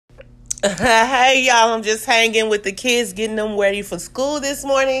Hey y'all, I'm just hanging with the kids, getting them ready for school this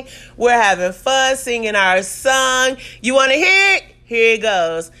morning. We're having fun singing our song. You want to hear it? Here it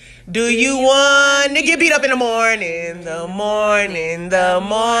goes. Do you want to get beat up in the morning? The morning, the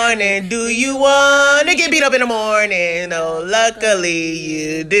morning. Do you want to get beat up in the morning? Oh, luckily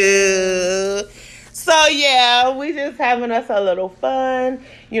you do. So yeah, we just having us a little fun.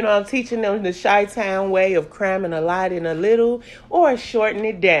 I'm teaching them the Chi-Town way of cramming a lot in a little or shorten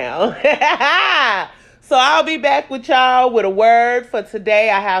it down. So I'll be back with y'all with a word for today.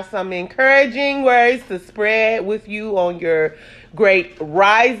 I have some encouraging words to spread with you on your great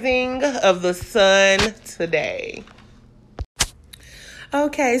rising of the sun today.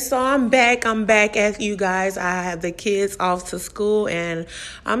 Okay, so I'm back at you guys. I have the kids off to school and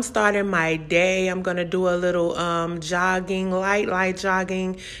I'm starting my day. I'm going to do a little jogging, light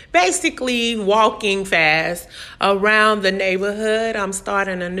jogging, basically walking fast around the neighborhood. I'm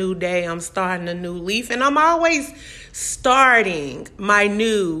starting a new day. I'm starting a new leaf, and I'm always starting my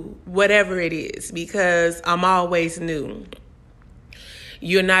new whatever it is because I'm always new.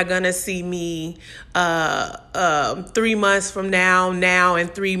 You're not going to see me 3 months from now,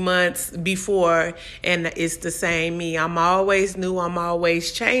 and 3 months before, and it's the same me. I'm always new. I'm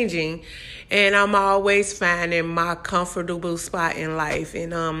always changing, and I'm always finding my comfortable spot in life.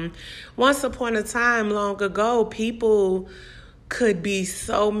 And once upon a time, long ago, people could be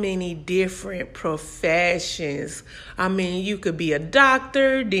so many different professions. I mean, you could be a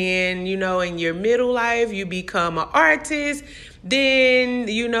doctor, then, in your middle life, you become an artist, then,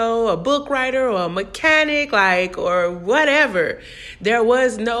 a book writer or a mechanic, or whatever. There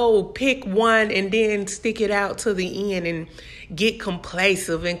was no pick one and then stick it out to the end and get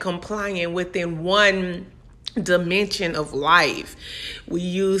complacent and compliant within one dimension of life. We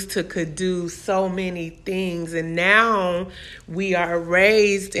used to could do so many things, and now we are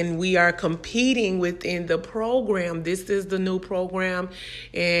raised and we are competing within the program. This is the new program,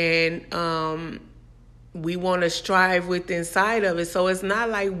 and we want to strive with inside of it. So it's not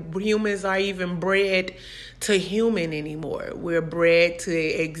like humans are even bred to human anymore. We're bred to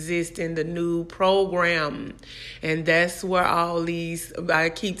exist in the new program. And that's where all these, I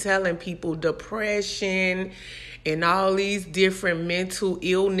keep telling people, depression and all these different mental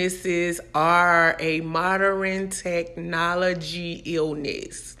illnesses are a modern technology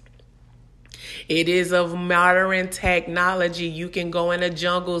illness. It is of modern technology. You can go in the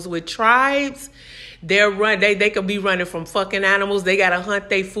jungles with tribes. They could be running from fucking animals. They gotta hunt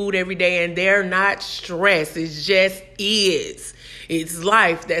their food every day, and they're not stressed. It just is. It's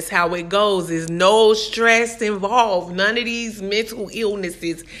life. That's how it goes. There's no stress involved. None of these mental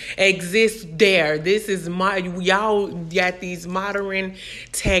illnesses exist there. This is y'all got these modern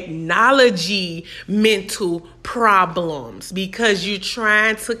technology mental problems because you're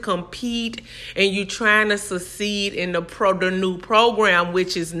trying to compete and you're trying to succeed in the new program,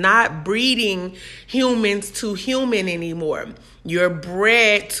 which is not breeding humans to human anymore. You're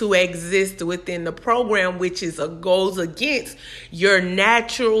bred to exist within the program, which goes against your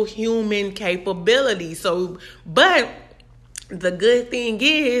natural human capability. But the good thing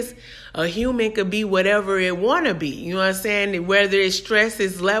is a human could be whatever it want to be. You know what I'm saying? Whether it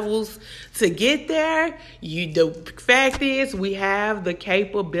stresses levels to get there, the fact is we have the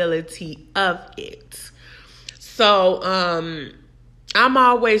capability of it. So, I'm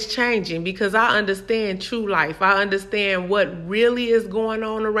always changing because I understand true life. I understand what really is going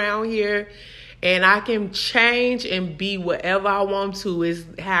on around here, and I can change and be whatever I want to. Is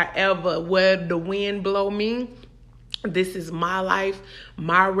however where the wind blow me. This is my life,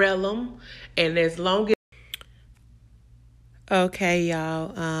 my realm, and as long as okay,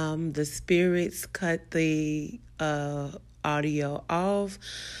 y'all. The spirits cut the audio off.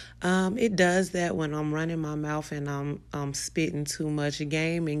 It does that when I'm running my mouth and I'm spitting too much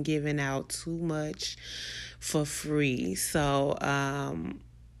game and giving out too much for free. So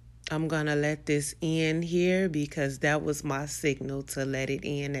I'm gonna let this end here because that was my signal to let it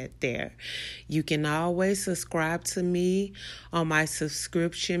end at there. You can always subscribe to me on my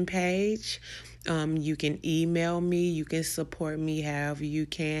subscription page. You can email me. You can support me however you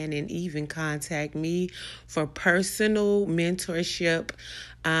can, and even contact me for personal mentorship.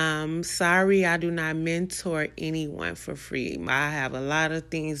 Sorry, I do not mentor anyone for free. I have a lot of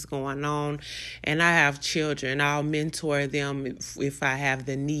things going on, and I have children. I'll mentor them if I have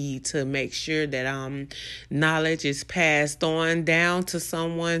the need to make sure that knowledge is passed on down to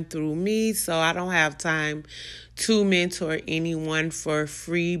someone through me. So I don't have time to mentor anyone for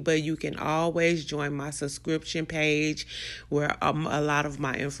free, but you can always join my subscription page where a lot of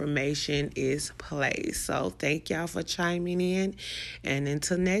my information is placed. So thank y'all for chiming in, and until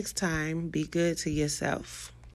until next time, be good to yourself.